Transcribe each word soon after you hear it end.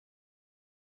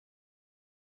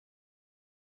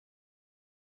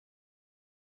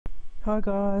Hi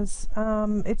guys,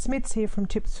 it's Mitz here from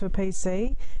Tips for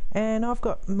PC, and I've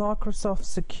got Microsoft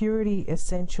Security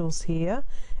Essentials here,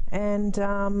 and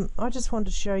I just wanted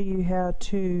to show you how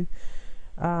to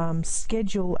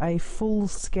schedule a full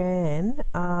scan,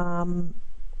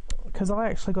 because I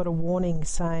actually got a warning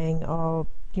saying, oh,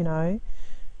 you know,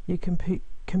 your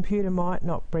computer might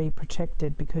not be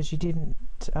protected because you didn't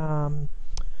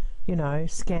you know,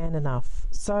 scan enough.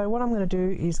 So what I'm going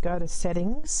to do is go to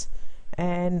Settings,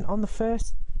 and on the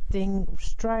first thing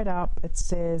straight up it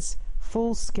says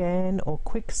full scan or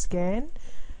quick scan.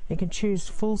 You can choose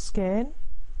full scan,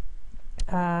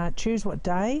 choose what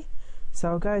day, so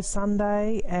I'll go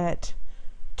Sunday at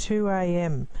 2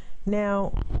 AM.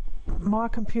 Now my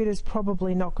computer's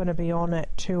probably not going to be on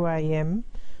at 2 AM,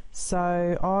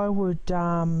 so I would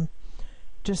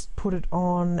just put it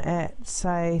on at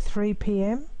say 3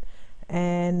 PM.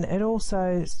 And it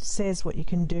also says what you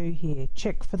can do here.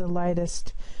 Check for the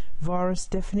latest virus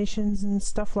definitions and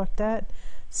stuff like that.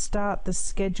 Start the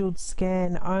scheduled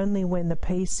scan only when the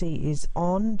PC is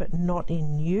on but not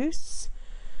in use.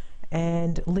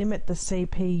 And limit the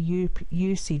CPU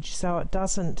usage so it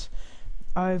doesn't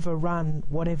overrun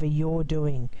whatever you're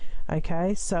doing.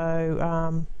 Okay,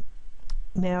 so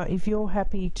now if you're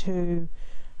happy to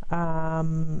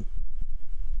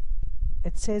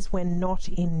it says when not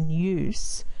in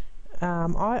use,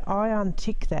 I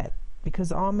untick that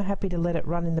because I'm happy to let it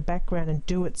run in the background and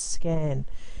do its scan,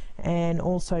 and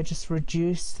also just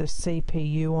reduce the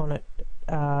CPU on it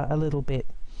a little bit.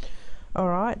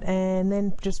 Alright, and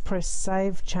then just press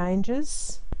Save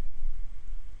Changes.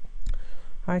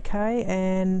 Okay,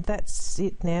 and that's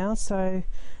it now. So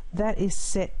that is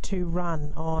set to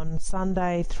run on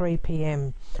Sunday 3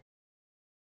 PM.